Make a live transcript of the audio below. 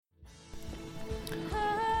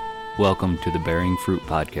Welcome to the Bearing Fruit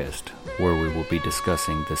Podcast, where we will be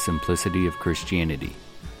discussing the simplicity of Christianity.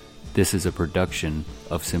 This is a production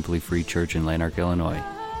of Simply Free Church in Lanark, Illinois.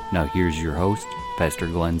 Now here's your host, Pastor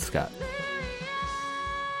Glenn Scott.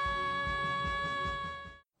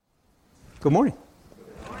 Good morning.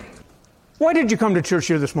 Why did you come to church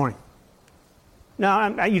here this morning?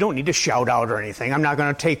 Now, you don't need to shout out or anything. I'm not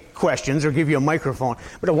going to take questions or give you a microphone.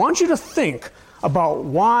 But I want you to think about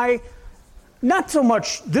why, not so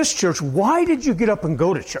much this church, why did you get up and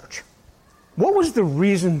go to church? What was the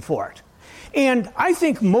reason for it? And I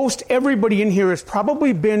think most everybody in here has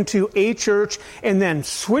probably been to a church and then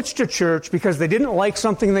switched to church because they didn't like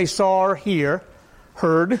something they saw or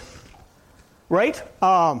heard, right?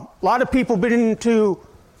 A lot of people been into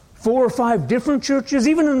 4 or 5 different churches,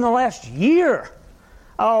 even in the last year.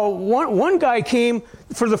 One guy came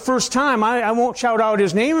for the first time. I won't shout out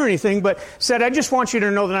his name or anything, but said, I just want you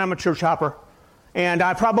to know that I'm a church hopper, and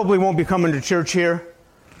I probably won't be coming to church here,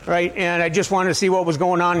 right? And I just wanted to see what was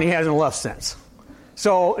going on, and he hasn't left since.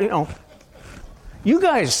 So, you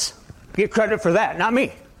guys get credit for that, not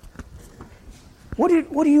me. What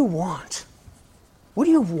do you want? What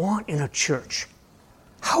do you want in a church?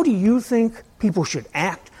 How do you think people should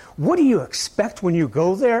act? What do you expect when you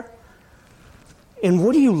go there? And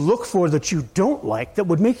what do you look for that you don't like that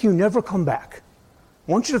would make you never come back?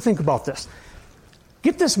 I want you to think about this.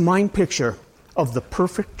 Get this mind picture of the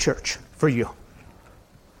perfect church for you.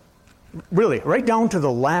 Really, right down to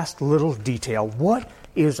the last little detail. What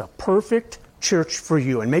is a perfect church for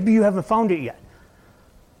you? And maybe you haven't found it yet.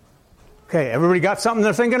 Okay, everybody got something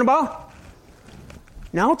they're thinking about?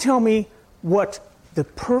 Now tell me what the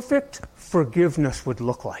perfect forgiveness would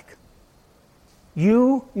look like.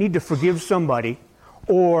 You need to forgive somebody,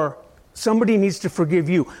 or somebody needs to forgive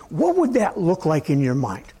you. What would that look like in your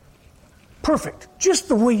mind? Perfect. Just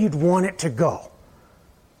the way you'd want it to go.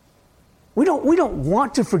 We don't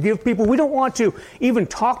want to forgive people. We don't want to even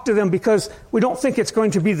talk to them because we don't think it's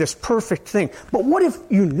going to be this perfect thing. But what if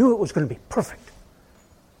you knew it was going to be perfect?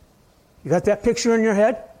 You got that picture in your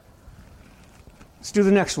head? Let's do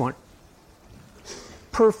the next one.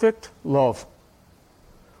 Perfect love.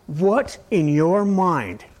 What in your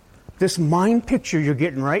mind, this mind picture you're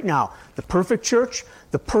getting right now, the perfect church,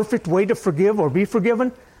 the perfect way to forgive or be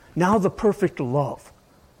forgiven, now the perfect love.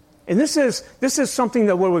 And this is something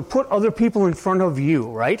that where we put other people in front of you,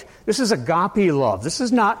 right? This is agape love. This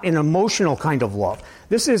is not an emotional kind of love.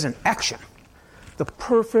 This is an action. The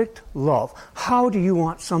perfect love. How do you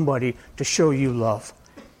want somebody to show you love?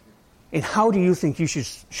 And how do you think you should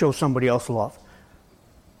show somebody else love?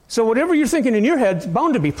 So whatever you're thinking in your head is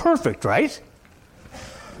bound to be perfect, right?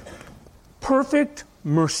 Perfect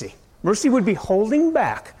mercy. Mercy would be holding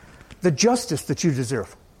back the justice that you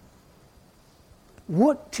deserve.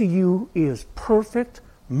 What to you is perfect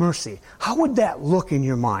mercy? How would that look in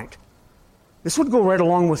your mind? This would go right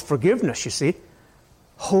along with forgiveness, you see.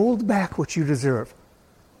 Hold back what you deserve.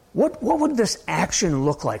 What would this action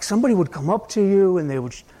look like? Somebody would come up to you and they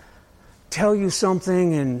would tell you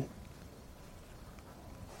something, and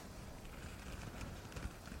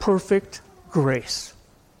perfect grace.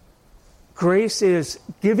 Grace is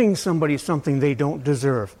giving somebody something they don't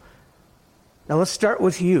deserve. Now let's start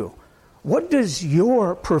with you. What does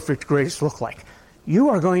your perfect grace look like? You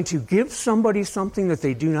are going to give somebody something that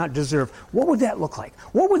they do not deserve. What would that look like?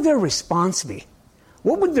 What would their response be?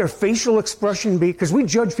 What would their facial expression be? Because we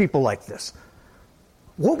judge people like this.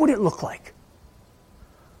 What would it look like?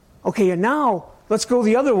 Okay, and now let's go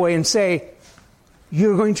the other way and say,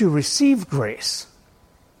 you're going to receive grace.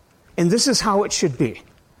 And this is how it should be.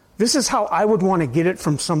 This is how I would want to get it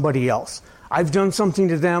from somebody else. I've done something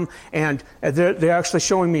to them, and they're actually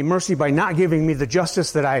showing me mercy by not giving me the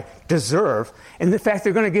justice that I deserve. And in fact,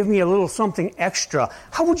 they're going to give me a little something extra.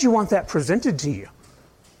 How would you want that presented to you?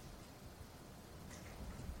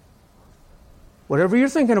 Whatever you're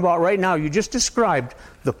thinking about right now, you just described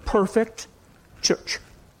the perfect church.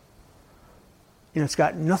 And it's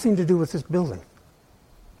got nothing to do with this building.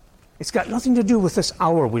 It's got nothing to do with this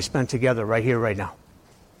hour we spent together right here, right now.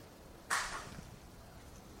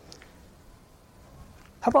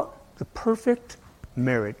 How about the perfect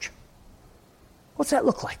marriage? What's that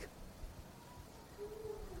look like?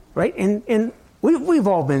 Right? And we've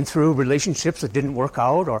all been through relationships that didn't work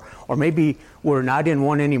out, or maybe we're not in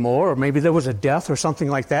one anymore, or maybe there was a death or something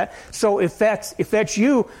like that. So if that's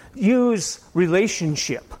you, use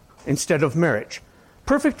relationship instead of marriage.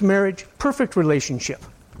 Perfect marriage, perfect relationship.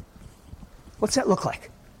 What's that look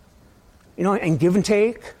like? And give and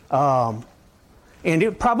take. And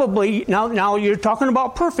it probably, now you're talking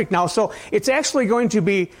about perfect now, so it's actually going to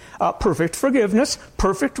be perfect forgiveness,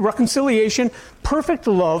 perfect reconciliation, perfect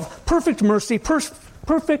love, perfect mercy,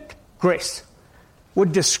 perfect grace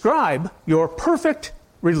would describe your perfect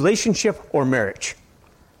relationship or marriage.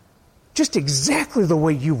 Just exactly the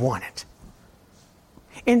way you want it.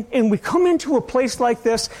 And we come into a place like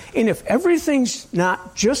this, and if everything's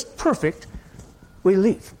not just perfect, we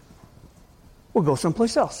leave. We'll go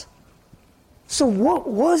someplace else. So what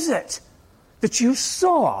was it that you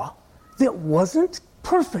saw that wasn't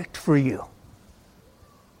perfect for you?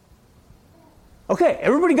 Okay,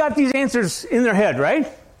 everybody got these answers in their head, right?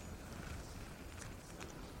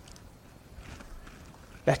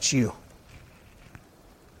 That's you.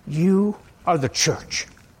 You are the church.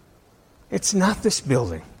 It's not this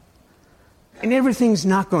building. And everything's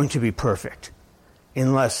not going to be perfect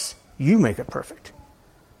unless you make it perfect.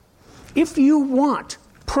 If you want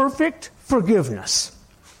perfect forgiveness,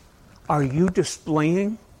 are you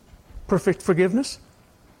displaying perfect forgiveness?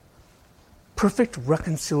 Perfect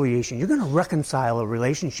reconciliation. You're going to reconcile a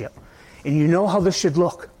relationship. And you know how this should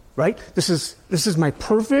look, right? This is my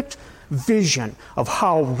perfect vision of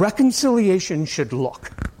how reconciliation should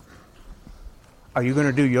look. Are you going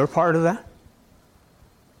to do your part of that?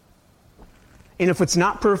 And if it's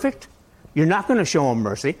not perfect, you're not going to show them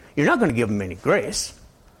mercy. You're not going to give them any grace.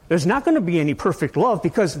 There's not going to be any perfect love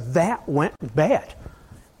because that went bad.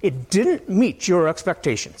 It didn't meet your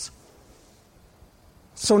expectations.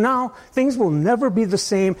 So now things will never be the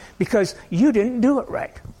same because you didn't do it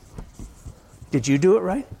right. Did you do it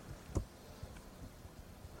right?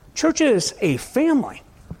 Church is a family.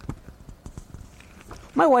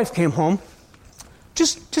 My wife came home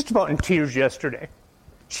just about in tears yesterday.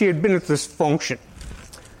 She had been at this function.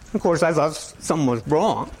 Of course, I thought something was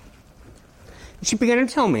wrong. She began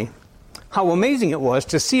to tell me how amazing it was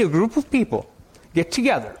to see a group of people get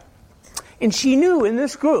together. And she knew in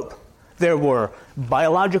this group there were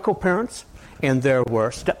biological parents and there were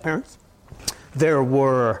step-parents. There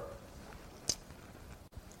were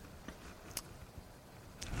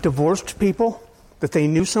divorced people that they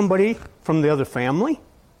knew somebody from the other family.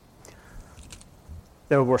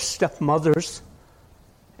 There were stepmothers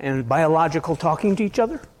and biological talking to each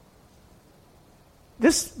other.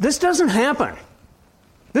 This doesn't happen.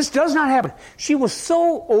 This does not happen. She was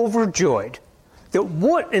so overjoyed that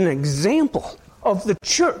what an example of the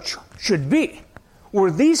church should be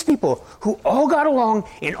were these people who all got along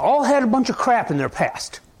and all had a bunch of crap in their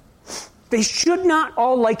past. They should not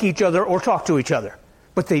all like each other or talk to each other,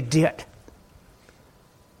 but they did.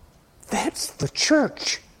 That's the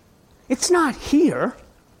church. It's not here.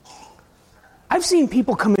 I've seen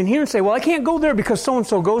people come in here and say, well, I can't go there because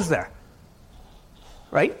so-and-so goes there.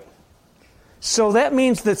 Right? So that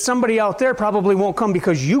means that somebody out there probably won't come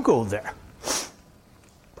because you go there.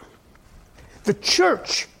 The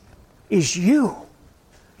church is you.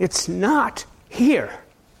 It's not here.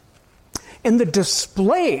 And the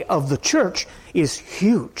display of the church is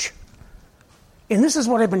huge. And this is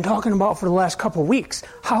what I've been talking about for the last couple of weeks.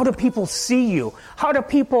 How do people see you? How do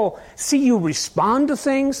people see you respond to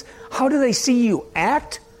things? How do they see you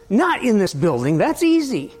act? Not in this building, that's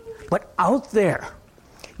easy. But out there.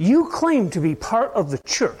 You claim to be part of the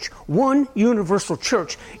church. One universal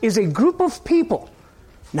church is a group of people,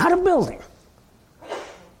 not a building.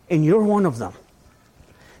 And you're one of them.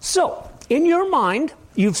 So, in your mind,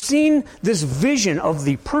 you've seen this vision of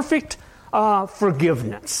the perfect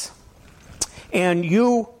forgiveness. And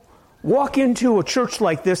you walk into a church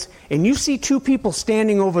like this, and you see two people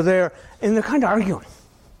standing over there, and they're kind of arguing.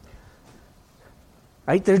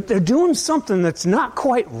 Right? They're doing something that's not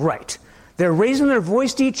quite right. They're raising their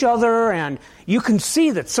voice to each other, and you can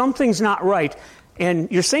see that something's not right. And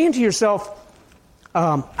you're saying to yourself,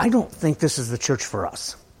 I don't think this is the church for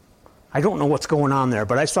us. I don't know what's going on there,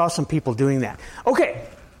 but I saw some people doing that. Okay,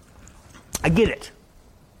 I get it.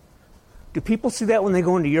 Do people see that when they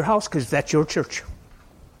go into your house? Because that's your church.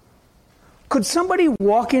 Could somebody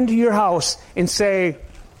walk into your house and say,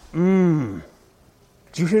 did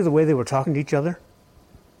you hear the way they were talking to each other?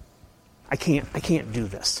 I can't do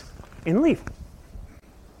this. And leave.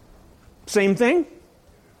 Same thing.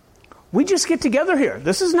 We just get together here.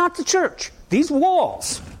 This is not the church. These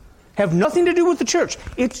walls have nothing to do with the church.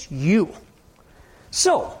 It's you.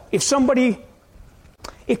 So, if somebody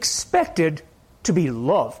expected to be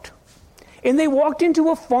loved, and they walked into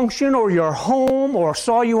a function or your home or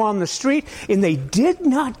saw you on the street, and they did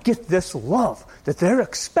not get this love that they're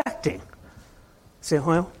expecting, say,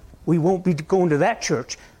 well, we won't be going to that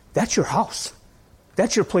church. That's your house.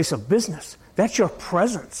 That's your place of business. That's your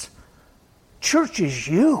presence. Church is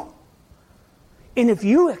you. And if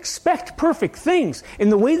you expect perfect things,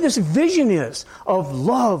 and the way this vision is of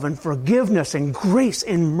love and forgiveness and grace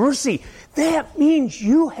and mercy, that means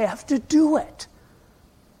you have to do it.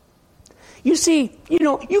 You see,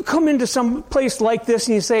 you come into some place like this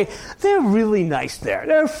and you say, they're really nice there.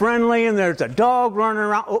 They're friendly and there's a dog running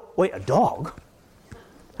around. Oh, wait, a dog?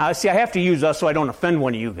 See, I have to use us so I don't offend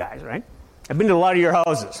one of you guys, right? I've been to a lot of your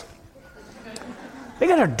houses. They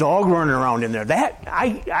got a dog running around in there.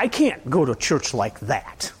 I can't go to church like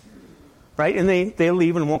that, right? And they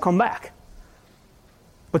leave and won't come back.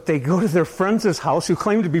 But they go to their friend's house who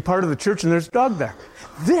claim to be part of the church and there's a dog there.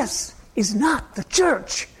 This is not the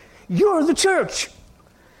church. You're the church.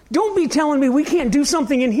 Don't be telling me we can't do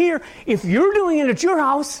something in here if you're doing it at your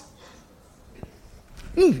house.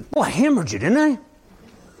 Well, I hammered you, didn't I?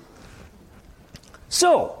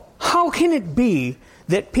 So, how can it be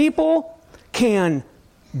that people can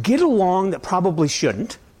get along that probably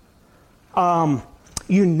shouldn't?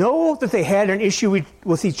 You know that they had an issue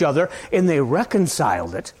with each other and they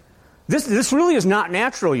reconciled it. This really is not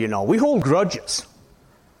natural, We hold grudges.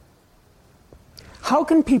 How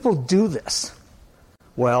can people do this?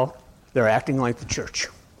 Well, they're acting like the church.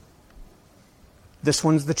 This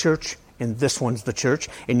one's the church and this one's the church,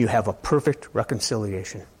 and you have a perfect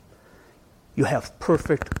reconciliation. You have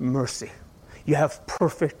perfect mercy. You have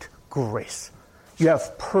perfect grace. You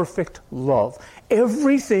have perfect love.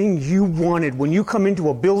 Everything you wanted when you come into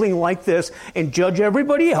a building like this and judge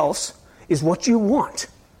everybody else is what you want.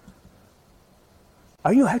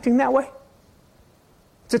 Are you acting that way?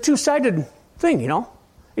 It's a two-sided thing,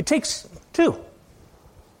 It takes two.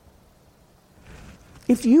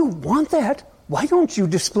 If you want that, why don't you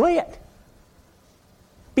display it?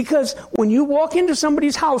 Because when you walk into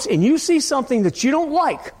somebody's house and you see something that you don't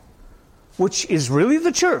like, which is really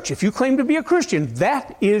the church, if you claim to be a Christian,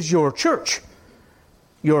 that is your church.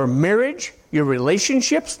 Your marriage, your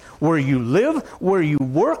relationships, where you live, where you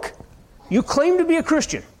work, you claim to be a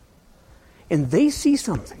Christian. And they see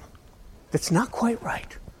something that's not quite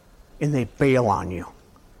right, and they bail on you.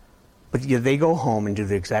 But they go home and do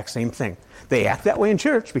the exact same thing. They act that way in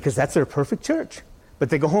church because that's their perfect church. But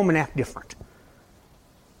they go home and act different.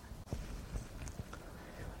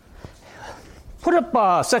 Put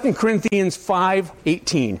up 2 Corinthians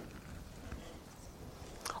 5:18.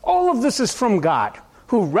 All of this is from God,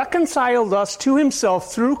 who reconciled us to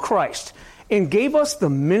himself through Christ and gave us the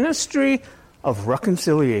ministry of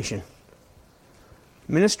reconciliation.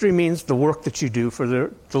 Ministry means the work that you do for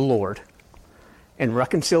the Lord. And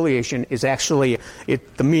reconciliation is actually,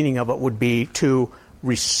 the meaning of it would be to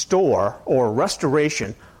restore or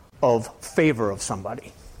restoration of favor of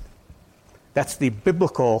somebody. That's the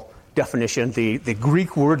biblical definition. The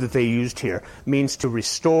Greek word that they used here means to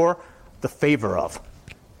restore the favor of.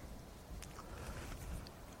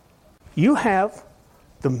 You have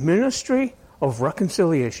the ministry of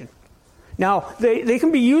reconciliation. Now, they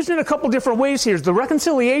can be used in a couple different ways here. The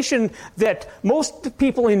reconciliation that most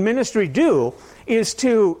people in ministry do is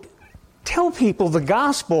to tell people the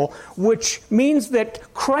gospel, which means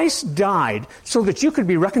that Christ died so that you could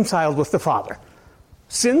be reconciled with the Father.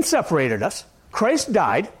 Sin separated us. Christ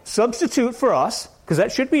died, substitute for us, because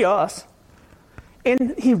that should be us.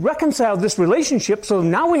 And he reconciled this relationship, so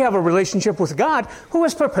now we have a relationship with God who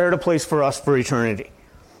has prepared a place for us for eternity.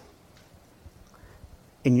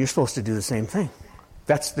 And you're supposed to do the same thing.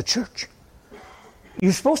 That's the church.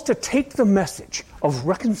 You're supposed to take the message of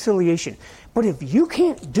reconciliation. But if you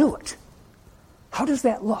can't do it, how does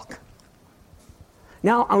that look?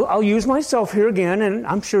 Now, I'll use myself here again, and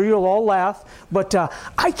I'm sure you'll all laugh, but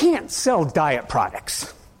I can't sell diet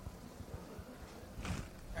products.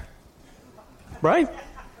 Right?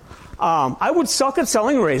 I would suck at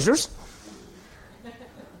selling razors.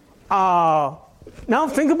 Now,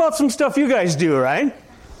 think about some stuff you guys do, right?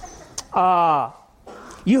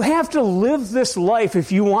 You have to live this life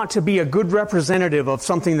if you want to be a good representative of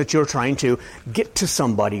something that you're trying to get to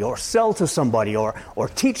somebody or sell to somebody or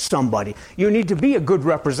teach somebody. You need to be a good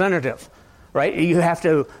representative, right? You have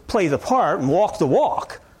to play the part and walk the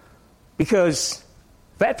walk, because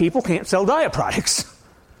fat people can't sell diet products.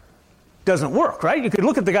 Doesn't work, right? You could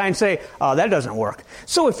look at the guy and say, that doesn't work.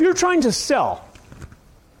 So if you're trying to sell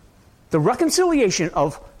the reconciliation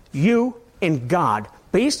of you and God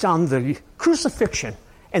based on the crucifixion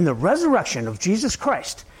and the resurrection of Jesus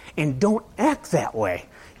Christ, and don't act that way,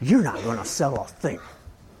 you're not going to sell a thing.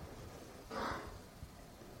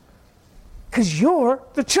 Because you're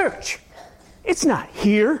the church. It's not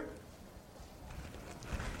here.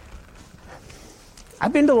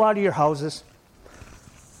 I've been to a lot of your houses.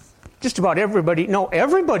 Just about everybody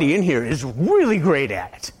in here is really great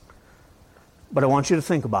at it. But I want you to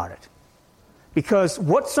think about it. Because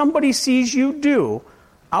what somebody sees you do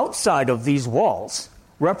outside of these walls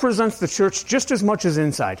represents the church just as much as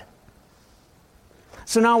inside.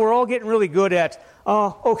 So now we're all getting really good at,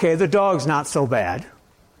 okay, the dog's not so bad.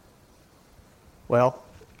 Well,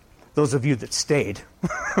 those of you that stayed.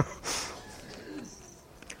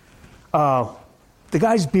 The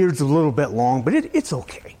guy's beard's a little bit long, but it's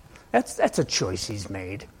okay. That's a choice he's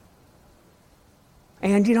made.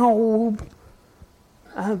 And,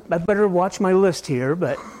 I better watch my list here,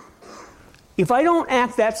 but if I don't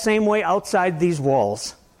act that same way outside these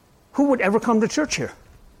walls, who would ever come to church here?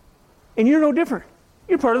 And you're no different.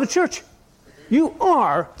 You're part of the church. You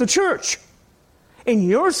are the church. And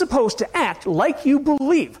you're supposed to act like you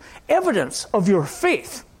believe. Evidence of your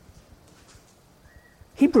faith.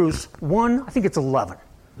 Hebrews 1, I think it's 11.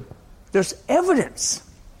 There's evidence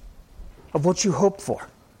of what you hope for.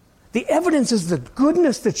 The evidence is the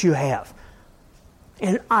goodness that you have.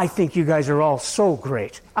 And I think you guys are all so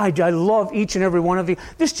great. I love each and every one of you.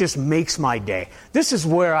 This just makes my day. This is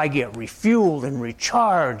where I get refueled and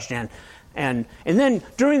recharged. And then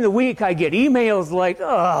during the week I get emails like,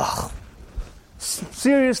 ugh,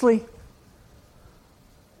 seriously?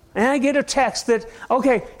 And I get a text that,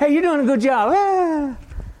 okay, hey, you're doing a good job. Ah.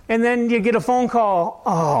 And then you get a phone call,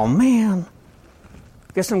 oh man,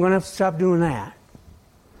 guess I'm going to have to stop doing that.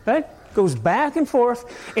 Right? Goes back and forth,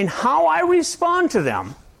 and how I respond to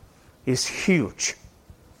them is huge.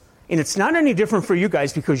 And it's not any different for you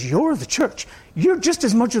guys because you're the church. You're just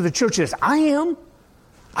as much of the church as I am.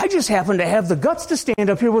 I just happen to have the guts to stand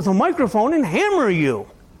up here with a microphone and hammer you.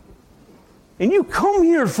 And you come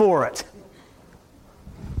here for it.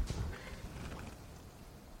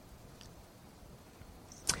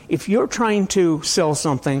 If you're trying to sell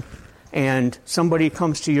something and somebody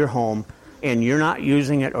comes to your home and you're not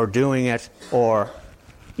using it or doing it or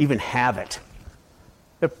even have it,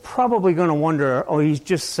 they're probably going to wonder, oh, he's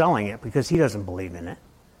just selling it because he doesn't believe in it.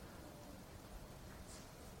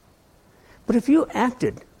 But if you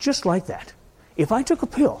acted just like that, if I took a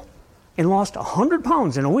pill and lost 100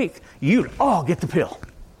 pounds in a week, you'd all get the pill.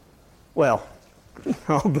 Well,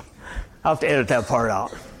 I'll have to edit that part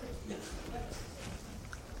out.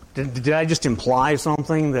 Did I just imply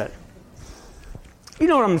something that... You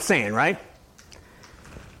know what I'm saying, right?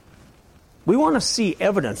 We want to see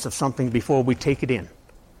evidence of something before we take it in.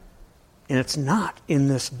 And it's not in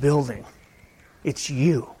this building. It's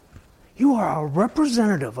you. You are a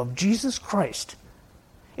representative of Jesus Christ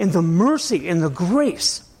and the mercy and the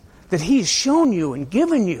grace that He's shown you and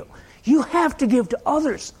given you. You have to give to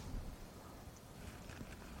others.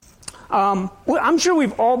 I'm sure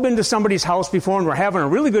we've all been to somebody's house before and we're having a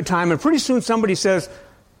really good time, and pretty soon somebody says,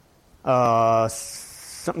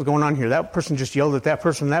 something's going on here. That person just yelled at that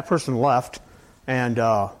person left, and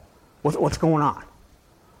what's going on?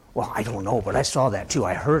 Well, I don't know, but I saw that too.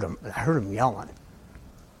 I heard him yelling.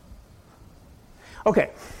 Okay,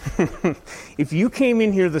 if you came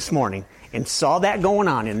in here this morning and saw that going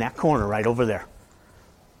on in that corner right over there,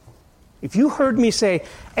 if you heard me say,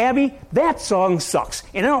 Abby, that song sucks,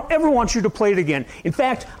 and I don't ever want you to play it again. In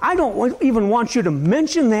fact, I don't even want you to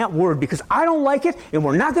mention that word because I don't like it, and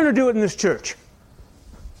we're not going to do it in this church.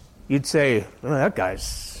 You'd say, well, that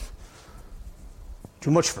guy's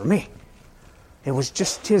too much for me. It was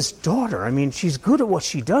just his daughter. I mean, she's good at what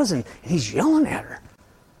she does, and he's yelling at her.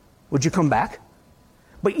 Would you come back?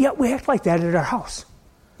 But yet we act like that at our house.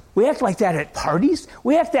 We act like that at parties.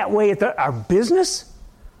 We act that way at our business.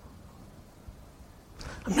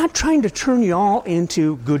 I'm not trying to turn you all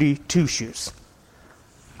into goody two-shoes.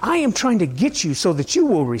 I am trying to get you so that you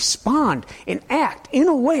will respond and act in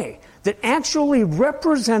a way that actually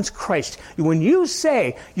represents Christ. When you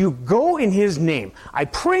say, you go in His name, I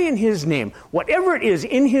pray in His name, whatever it is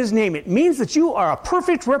in His name, it means that you are a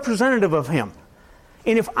perfect representative of Him.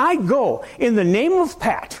 And if I go in the name of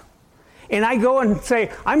Pat, and I go and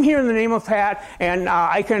say, I'm here in the name of Pat, and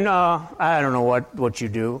I can, I don't know what you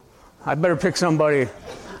do. I better pick somebody.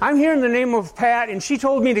 I'm here in the name of Pat, and she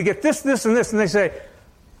told me to get this, this, and this. And they say,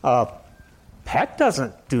 Pat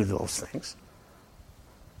doesn't do those things.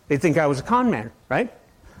 They think I was a con man, right?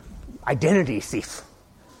 Identity thief.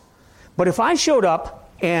 But if I showed up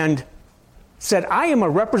and said, I am a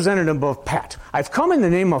representative of Pat. I've come in the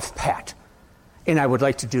name of Pat. And I would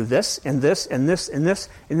like to do this, and this, and this, and this.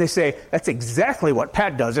 And they say, that's exactly what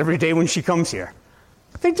Pat does every day when she comes here.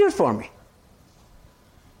 They do it for me.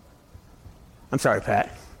 I'm sorry,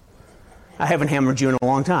 Pat. I haven't hammered you in a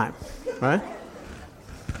long time, right?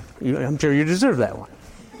 I'm sure you deserve that one.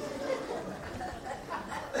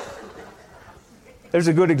 There's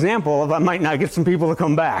a good example of I might not get some people to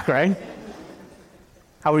come back, right?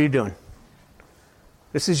 How are you doing?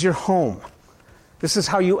 This is your home. This is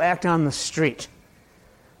how you act on the street.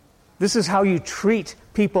 This is how you treat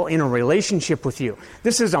people in a relationship with you.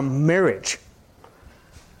 This is a marriage.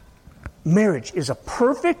 Marriage is a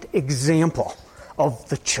perfect example of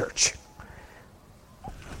the church.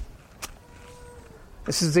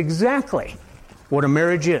 This is exactly what a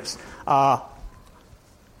marriage is.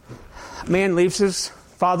 Man leaves his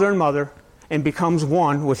father and mother and becomes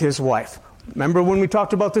one with his wife. Remember when we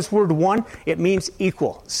talked about this word one? It means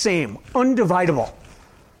equal, same, undividable.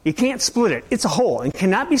 You can't split it. It's a whole and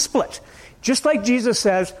cannot be split. Just like Jesus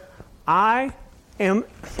says, I and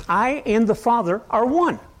the Father are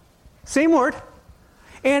one. Same word.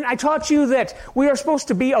 And I taught you that we are supposed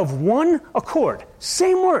to be of one accord.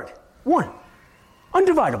 Same word. One.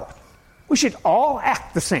 Undividable. We should all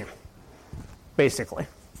act the same, basically.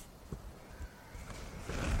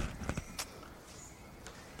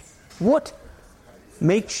 What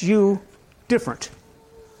makes you different?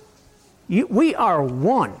 We are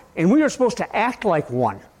one, and we are supposed to act like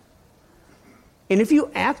one. And if you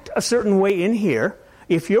act a certain way in here,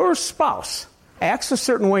 if your spouse acts a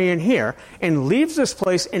certain way in here and leaves this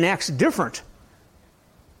place and acts different,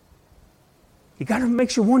 you got to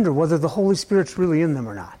make you wonder whether the Holy Spirit's really in them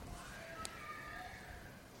or not.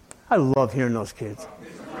 I love hearing those kids.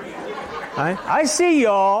 Right? I see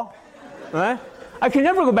y'all. Right? I can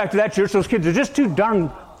never go back to that church. Those kids are just too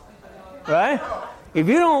darn. Right? If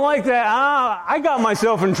you don't like that, I got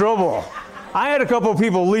myself in trouble. I had a couple of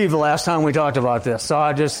people leave the last time we talked about this, so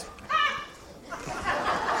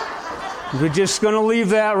we're just going to leave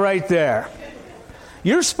that right there.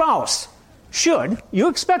 Your spouse should, you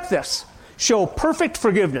expect this, show perfect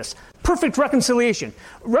forgiveness, perfect reconciliation.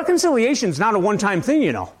 Reconciliation is not a one-time thing,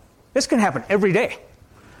 you know. This can happen every day.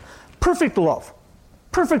 Perfect love,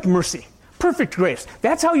 perfect mercy, perfect grace.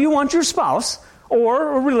 That's how you want your spouse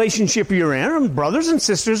or a relationship you're in, brothers and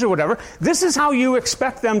sisters or whatever. This is how you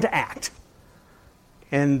expect them to act.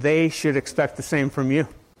 And they should expect the same from you.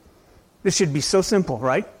 This should be so simple,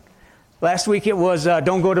 right? Last week it was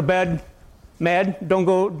don't go to bed mad. Don't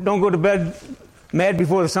go to bed mad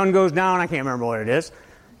before the sun goes down. I can't remember what it is.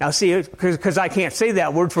 Now see, because I can't say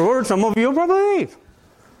that word for word, some of you will probably leave.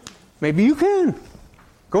 Maybe you can.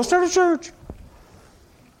 Go start a church.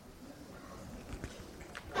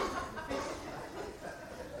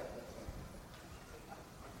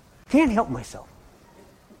 Can't help myself.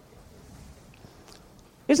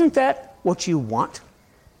 Isn't that what you want?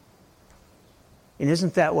 And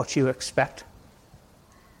isn't that what you expect?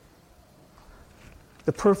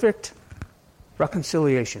 The perfect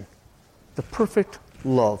reconciliation. The perfect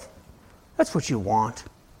love. That's what you want.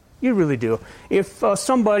 You really do. If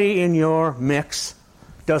somebody in your mix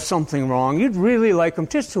does something wrong, you'd really like them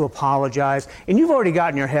just to apologize. And you've already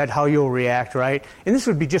got in your head how you'll react, right? And this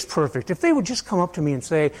would be just perfect. If they would just come up to me and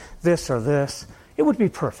say this or this, it would be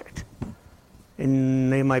perfect.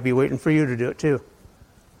 And they might be waiting for you to do it too.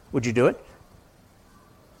 Would you do it?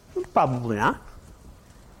 Probably not.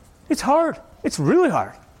 It's hard. It's really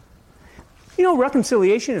hard. You know,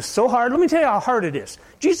 reconciliation is so hard. Let me tell you how hard it is.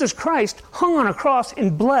 Jesus Christ hung on a cross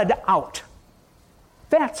and bled out.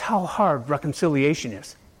 That's how hard reconciliation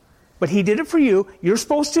is. But he did it for you. You're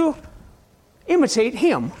supposed to imitate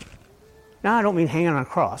him. Now, I don't mean hang on a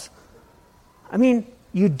cross. I mean,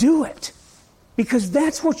 you do it. Because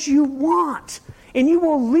that's what you want. And you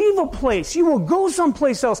will leave a place. You will go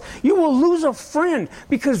someplace else. You will lose a friend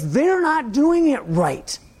because they're not doing it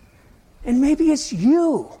right. And maybe it's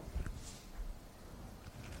you.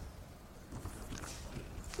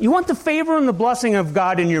 You want the favor and the blessing of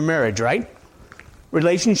God in your marriage, right?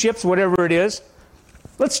 Relationships, whatever it is.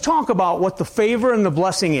 Let's talk about what the favor and the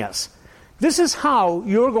blessing is. This is how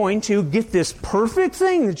you're going to get this perfect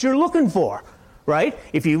thing that you're looking for. Right?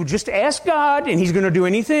 If you just ask God and he's going to do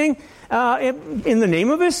anything in the name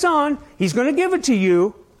of his Son, he's going to give it to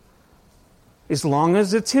you as long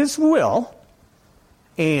as it's his will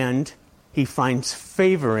and he finds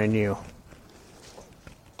favor in you.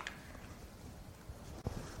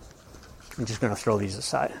 I'm just going to throw these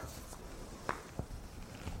aside.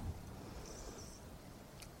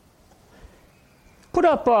 Put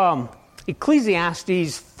up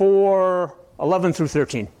Ecclesiastes 4:11 through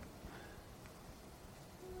 13.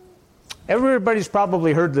 Everybody's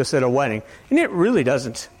probably heard this at a wedding, and it really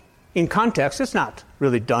doesn't. In context, it's not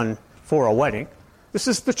really done for a wedding. This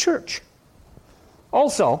is the church.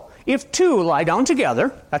 Also, if two lie down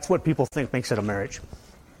together, that's what people think makes it a marriage,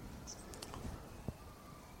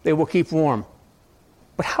 they will keep warm.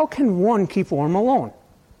 But how can one keep warm alone?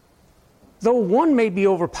 Though one may be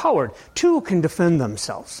overpowered, two can defend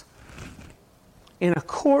themselves. And a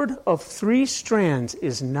cord of 3 strands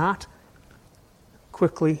is not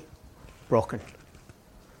quickly broken.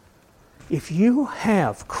 if you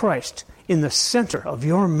have Christ in the center of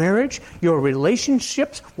your marriage, your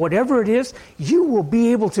relationships, whatever it is, you will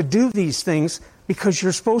be able to do these things because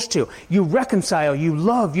you're supposed to. You reconcile, you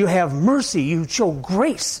love, you have mercy, you show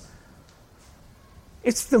grace.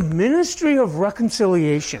 It's the ministry of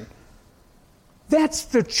reconciliation. That's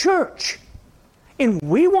the church. And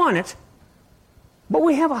we want it, but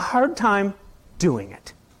we have a hard time doing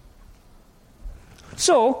it.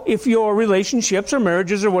 So, if your relationships or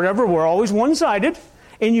marriages or whatever were always one-sided,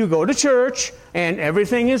 and you go to church, and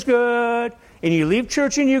everything is good, and you leave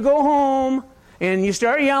church and you go home, and you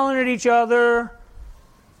start yelling at each other,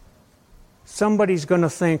 somebody's going to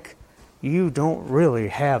think you don't really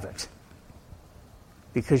have it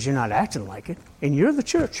because you're not acting like it, and you're the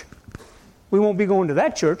church. We won't be going to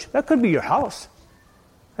that church. That could be your house.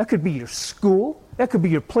 That could be your school. That could be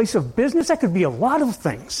your place of business. That could be a lot of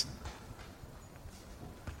things.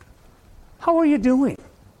 How are you doing?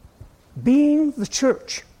 Being the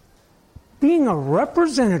church. Being a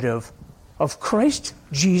representative of Christ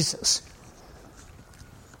Jesus.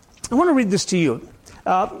 I want to read this to you.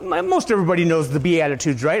 Most everybody knows the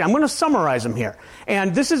Beatitudes, right? I'm going to summarize them here.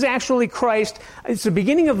 And this is actually Christ. It's the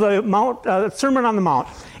beginning of the Sermon on the Mount.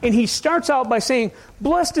 And he starts out by saying,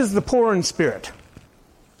 "Blessed is the poor in spirit."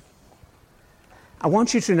 I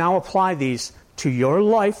want you to now apply these to your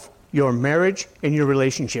life, your marriage, and your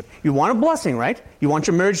relationship. You want a blessing, right? You want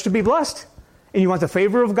your marriage to be blessed? And you want the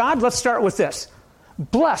favor of God? Let's start with this.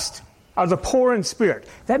 Blessed are the poor in spirit.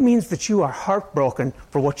 That means that you are heartbroken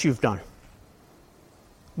for what you've done.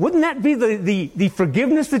 Wouldn't that be the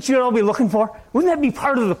forgiveness that you'd all be looking for? Wouldn't that be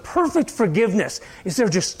part of the perfect forgiveness? Is they're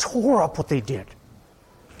just tore up what they did.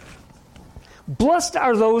 Blessed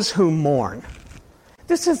are those who mourn.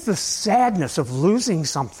 This is the sadness of losing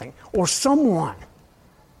something or someone.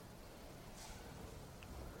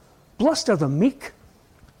 Blessed are the meek.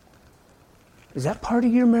 Is that part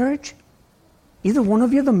of your marriage? Either one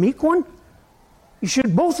of you the meek one? You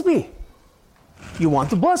should both be. You want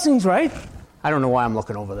the blessings, right? I don't know why I'm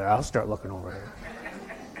looking over there. I'll start looking over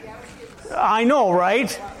here. I know,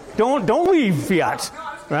 right? Don't leave yet,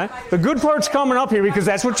 right? The good part's coming up here because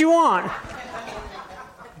that's what you want.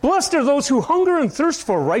 Blessed are those who hunger and thirst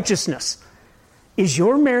for righteousness. Is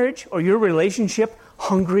your marriage or your relationship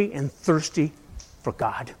hungry and thirsty for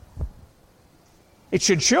God? It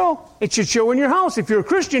should show. It should show in your house if you're a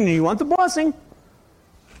Christian and you want the blessing.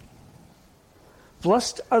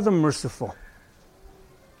 Blessed are the merciful.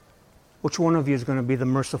 Which one of you is going to be the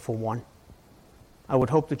merciful one? I would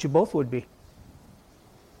hope that you both would be.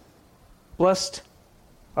 Blessed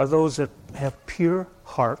are those that have pure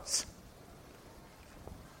hearts.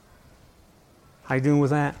 How are you doing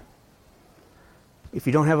with that? If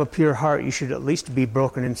you don't have a pure heart, you should at least be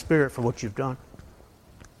broken in spirit for what you've done.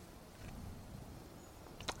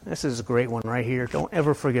 This is a great one right here. Don't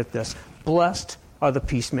ever forget this. Blessed are the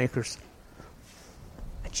peacemakers.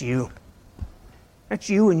 That's you. That's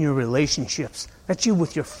you in your relationships. That's you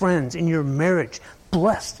with your friends, in your marriage.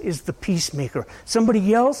 Blessed is the peacemaker. Somebody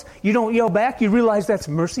yells, you don't yell back, you realize that's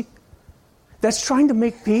mercy. That's trying to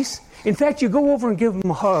make peace. In fact, you go over and give them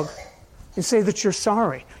a hug and say that you're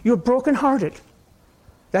sorry. You're brokenhearted.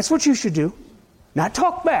 That's what you should do. Not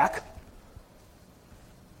talk back.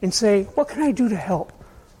 And say, what can I do to help?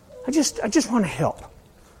 I just want to help.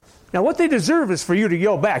 Now, what they deserve is for you to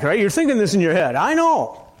yell back, right? You're thinking this in your head. I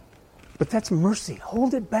know. But that's mercy.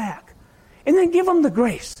 Hold it back. And then give them the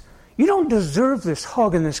grace. You don't deserve this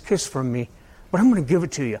hug and this kiss from me, but I'm going to give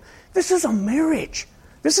it to you. This is a marriage.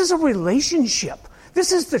 This is a relationship.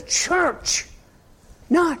 This is the church.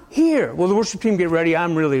 Not here. Will the worship team get ready?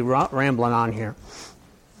 I'm really rambling on here.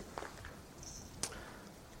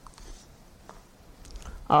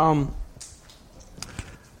 I'll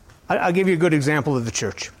give you a good example of the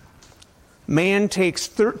church. Man takes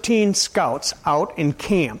 13 scouts out in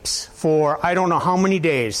camps for I don't know how many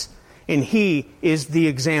days, and he is the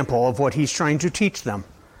example of what he's trying to teach them.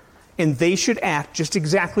 And they should act just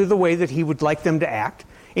exactly the way that he would like them to act.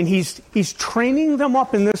 And he's training them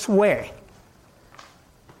up in this way.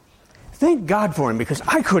 Thank God for him, because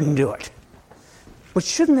I couldn't do it. But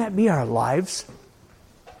shouldn't that be our lives?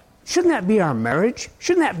 Shouldn't that be our marriage?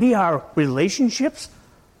 Shouldn't that be our relationships?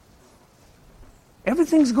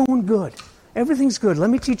 Everything's going good. Everything's good. Let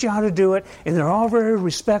me teach you how to do it. And they're all very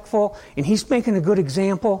respectful. And he's making a good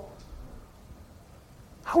example.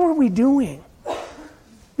 How are we doing?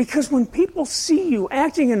 Because when people see you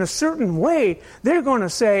acting in a certain way, they're going to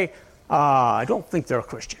say, I don't think they're a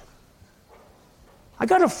Christian. I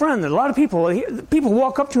got a friend that a lot of people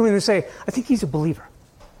walk up to him and they say, I think he's a believer.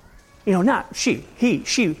 You know, not she,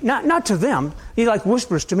 not to them. He like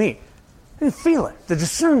whispers to me. I feel it, the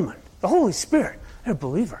discernment. The Holy Spirit, they're a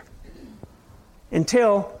believer.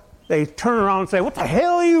 Until they turn around and say, what the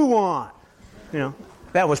hell you want? You know,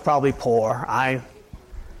 that was probably poor.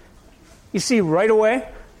 You see, right away,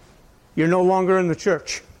 you're no longer in the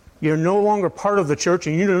church. You're no longer part of the church,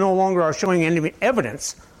 and you no longer are showing any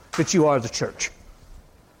evidence that you are the church.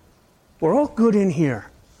 We're all good in here,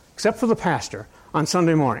 except for the pastor on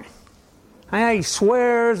Sunday morning. He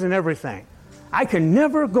swears and everything. I can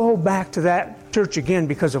never go back to that church again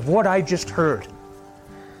because of what I just heard.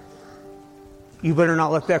 You better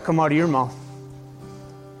not let that come out of your mouth,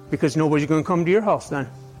 because nobody's going to come to your house then.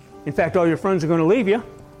 In fact, all your friends are going to leave you,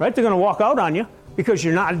 right? They're going to walk out on you because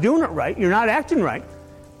you're not doing it right. You're not acting right.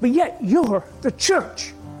 But yet, you're the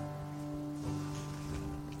church.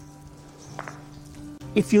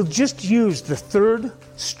 If you'll just use the third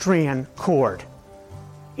strand cord,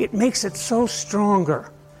 it makes it so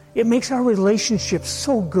stronger. It makes our relationships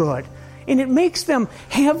so good. And it makes them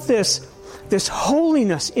have this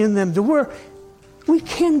holiness in them to where we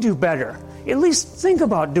can do better. At least think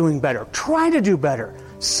about doing better. Try to do better.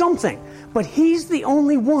 Something. But He's the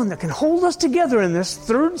only one that can hold us together in this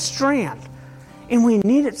third strand. And we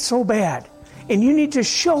need it so bad. And you need to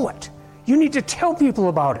show it. You need to tell people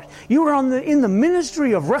about it. You are in the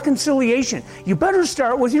ministry of reconciliation. You better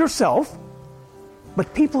start with yourself.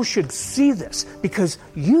 But people should see this because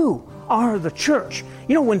you are the church.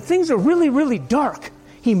 You know, when things are really, really dark,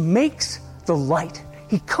 He makes the light.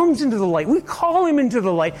 He comes into the light. We call Him into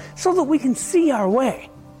the light so that we can see our way.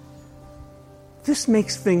 This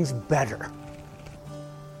makes things better.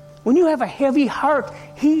 When you have a heavy heart,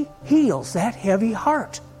 He heals that heavy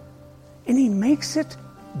heart. And He makes it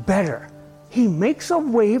better. He makes a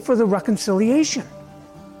way for the reconciliation.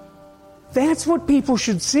 That's what people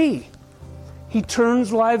should see. He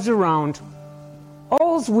turns lives around.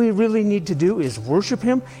 All we really need to do is worship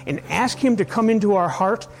Him and ask Him to come into our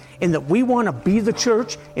heart, and that we want to be the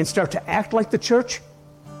church and start to act like the church.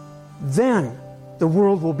 Then the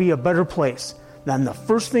world will be a better place. Then the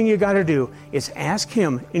first thing you got to do is ask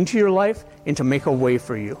Him into your life and to make a way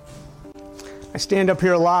for you. I stand up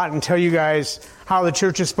here a lot and tell you guys how the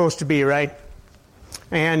church is supposed to be, right?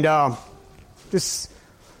 And it's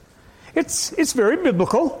very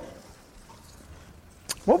biblical.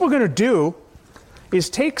 What we're going to do is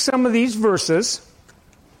take some of these verses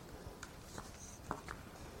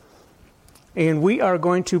and we are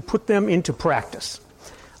going to put them into practice.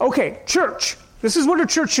 Okay, church. This is what a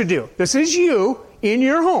church should do. This is you in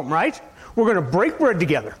your home, right? We're going to break bread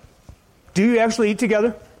together. Do you actually eat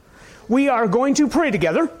together? We are going to pray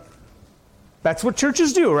together. That's what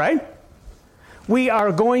churches do, right? We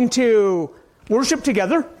are going to worship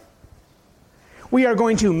together. We are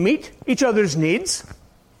going to meet each other's needs.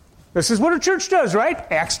 This is what a church does, right?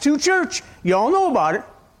 Acts 2 church. You all know about it.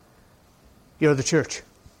 You're the church.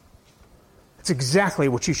 That's exactly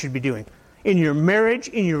what you should be doing. In your marriage,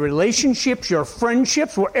 in your relationships, your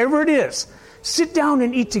friendships, wherever it is. Sit down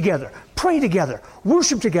and eat together. Pray together.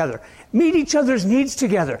 Worship together. Meet each other's needs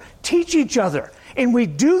together. Teach each other. And we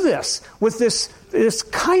do this with this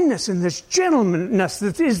kindness and this gentleness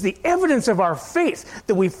that is the evidence of our faith,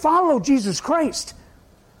 that we follow Jesus Christ.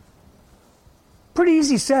 Pretty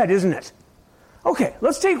easy said, isn't it? Okay,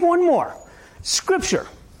 let's take one more. Scripture.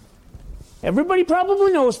 Everybody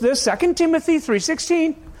probably knows this. 2 Timothy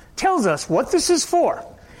 3:16 tells us what this is for.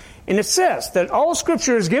 And it says that all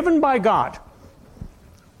Scripture is given by God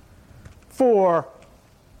for...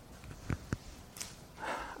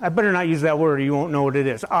 I better not use that word or you won't know what it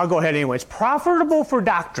is. I'll go ahead anyway. It's profitable for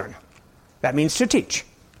doctrine. That means to teach.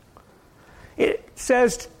 It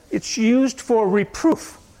says it's used for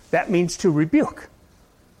reproof. That means to rebuke.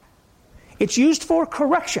 It's used for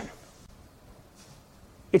correction.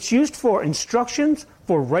 It's used for instructions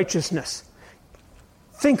for righteousness.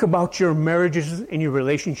 Think about your marriages and your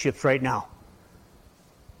relationships right now.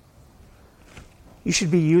 You should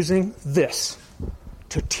be using this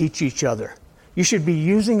to teach each other. You should be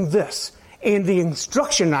using this and the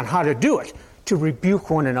instruction on how to do it to rebuke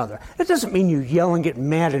one another. That doesn't mean you yell and get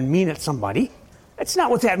mad and mean at somebody. That's not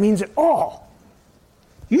what that means at all.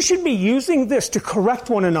 You should be using this to correct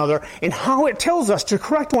one another and how it tells us to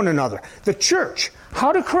correct one another. The church,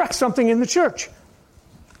 how to correct something in the church.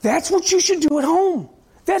 That's what you should do at home.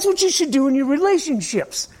 That's what you should do in your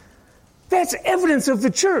relationships. That's evidence of the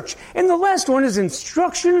church. And the last one is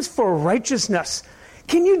instructions for righteousness.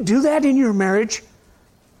 Can you do that in your marriage?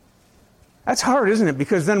 That's hard, isn't it?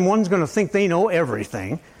 Because then one's going to think they know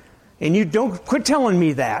everything. And you don't quit telling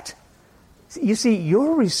me that. You see,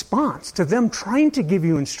 your response to them trying to give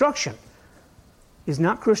you instruction is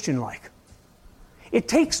not Christian-like. It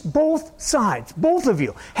takes both sides. Both of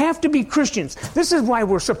you have to be Christians. This is why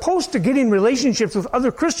we're supposed to get in relationships with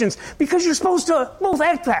other Christians, because you're supposed to both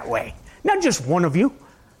act that way. Not just one of you.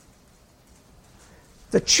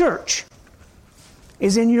 The church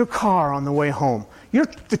is in your car on the way home.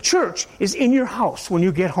 The church is in your house when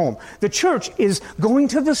you get home. The church is going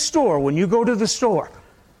to the store when you go to the store.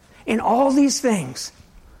 And all these things,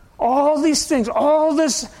 all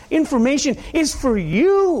this information is for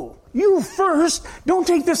you. You first. Don't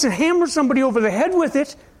take this and hammer somebody over the head with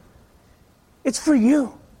it. It's for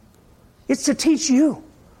you. It's to teach you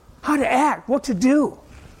how to act, what to do.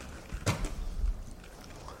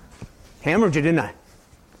 Hammered you, didn't I?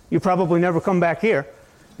 You probably never come back here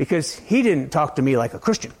because he didn't talk to me like a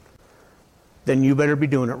Christian. Then you better be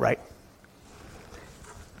doing it right.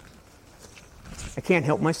 I can't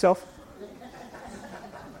help myself.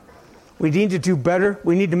 We need to do better.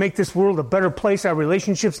 We need to make this world a better place. Our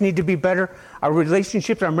relationships need to be better. Our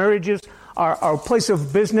relationships, our marriages, our place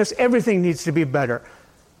of business, everything needs to be better.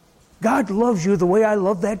 God loves you the way I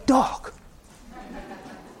love that dog.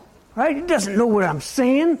 Right? He doesn't know what I'm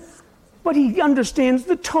saying, but he understands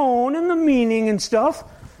the tone and the meaning and stuff.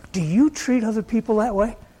 Do you treat other people that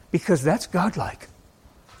way? Because that's God-like.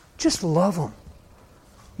 Just love them.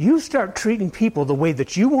 You start treating people the way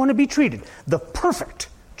that you want to be treated. The perfect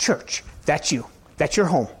church. That's you. That's your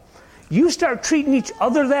home. You start treating each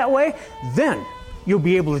other that way, then you'll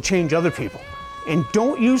be able to change other people. And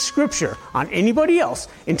don't use Scripture on anybody else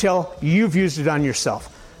until you've used it on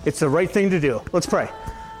yourself. It's the right thing to do. Let's pray.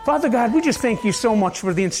 Father God, we just thank you so much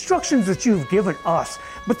for the instructions that you've given us.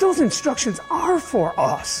 But those instructions are for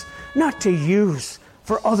us, not to use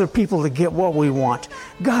for other people to get what we want.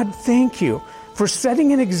 God, thank you for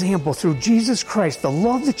setting an example through Jesus Christ, the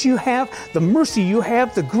love that you have, the mercy you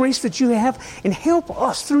have, the grace that you have, and help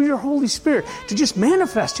us through your Holy Spirit to just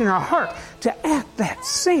manifest in our heart to act that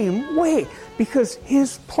same way, because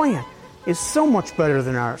his plan is so much better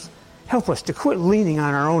than ours. Help us to quit leaning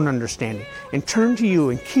on our own understanding and turn to you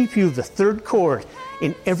and keep you the third chord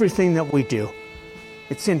in everything that we do.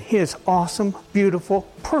 It's in his awesome, beautiful,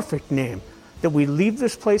 perfect name that we leave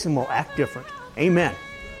this place and will act different. Amen.